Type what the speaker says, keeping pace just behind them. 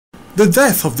The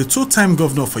death of the two-time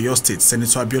governor of Oyo State,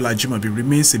 Senator Abiola Ajimobi,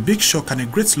 remains a big shock and a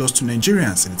great loss to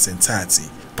Nigerians in its entirety,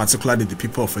 particularly the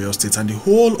people of Oyo State and the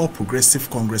whole All Progressive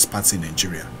Congress Party in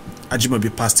Nigeria. Ajimobi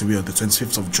passed away on the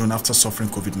 25th of June after suffering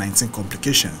COVID-19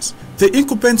 complications. The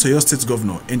incumbent Oyo State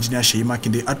Governor, Engineer Seyi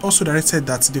Makinde, had also directed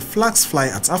that the flags fly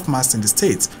at half-mast in the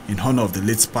state in honor of the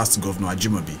late past Governor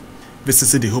Ajimobi.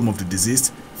 Visiting the home of the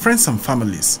deceased, friends and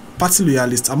families, party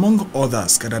loyalists, among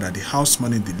others, gathered at the house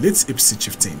mourning the late APC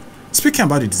chieftain. Speaking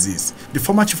about the deceased, the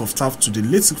former chief of staff to the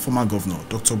late former governor,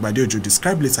 Dr. Obade,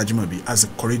 described late Ajimobi as a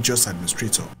courageous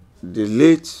administrator. The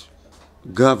late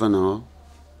governor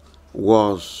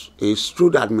was a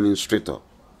shrewd administrator,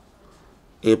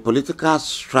 a political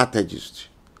strategist,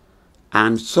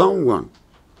 and someone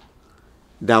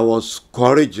that was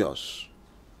courageous,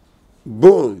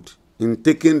 bold in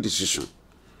taking decisions.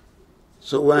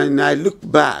 So when I look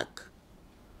back,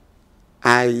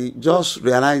 I just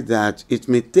realized that it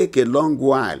may take a long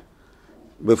while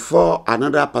before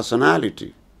another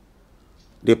personality,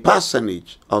 the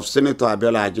personage of Senator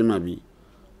Abiola Ajimobi,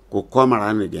 could come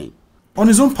around again. On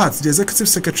his own part, the executive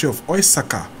secretary of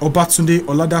Oisaka, Obatunde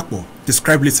Oladapo,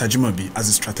 described late Ajimobi as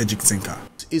a strategic thinker.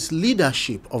 His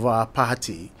leadership of our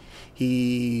party,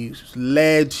 he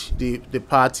led the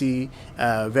party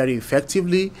very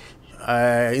effectively.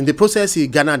 In the process, he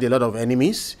garnered a lot of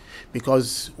enemies,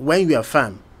 because when you are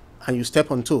firm and you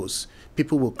step on toes,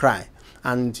 people will cry.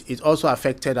 And it also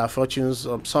affected our fortunes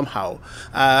somehow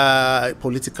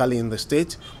politically in the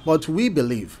state. But we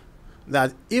believe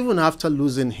that even after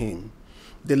losing him,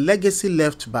 the legacy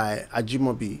left by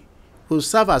Ajimobi will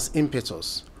serve as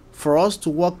impetus for us to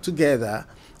work together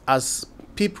as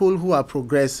people who are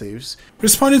progressives.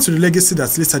 Responding to the legacy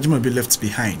that late Ajimobi left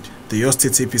behind, the Oyo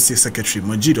State APC Secretary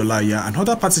Mojeed Olaiya and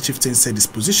other party chieftains said his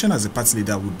position as a party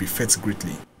leader would be felt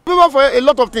greatly. For a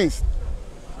lot of things.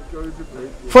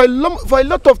 For a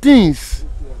lot of things.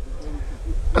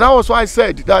 And that was why I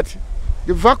said that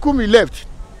the vacuum he left,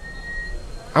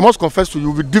 I must confess to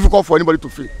you, will be difficult for anybody to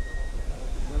fill.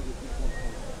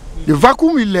 The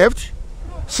vacuum he left,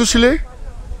 socially,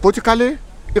 politically,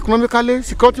 economically,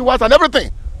 security-wise, and everything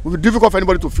will be difficult for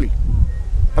anybody to fill.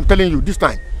 I'm telling you, this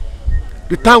time,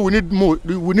 the time we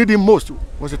need him most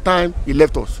was the time he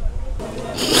left us.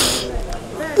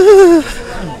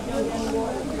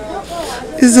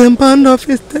 He's a man of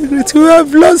integrity. We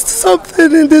have lost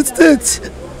something in the state,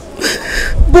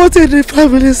 both in the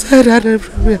family side and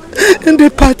everywhere, in the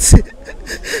party.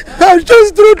 I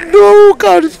just don't know who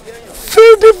can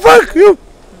fill the vacuum.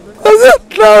 As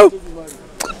it now.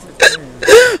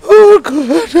 Oh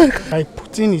God. By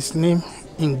putting his name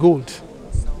in gold,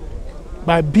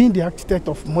 by being the architect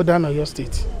of modern Oyo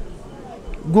State,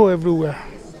 go everywhere,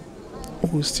 we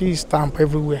will see his stamp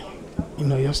everywhere in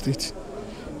Oyo State.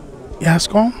 He has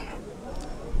come,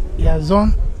 he has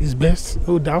done his best,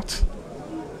 no doubt,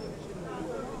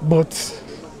 but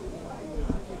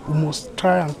we must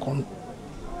try and come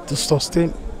to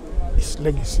sustain his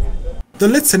legacy. The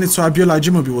late Senator Abiola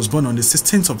Ajimobi was born on the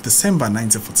 16th of December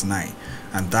 1949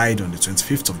 and died on the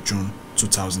 25th of June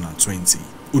 2020.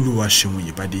 Oluwaseun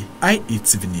Oyebade,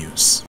 IETV News.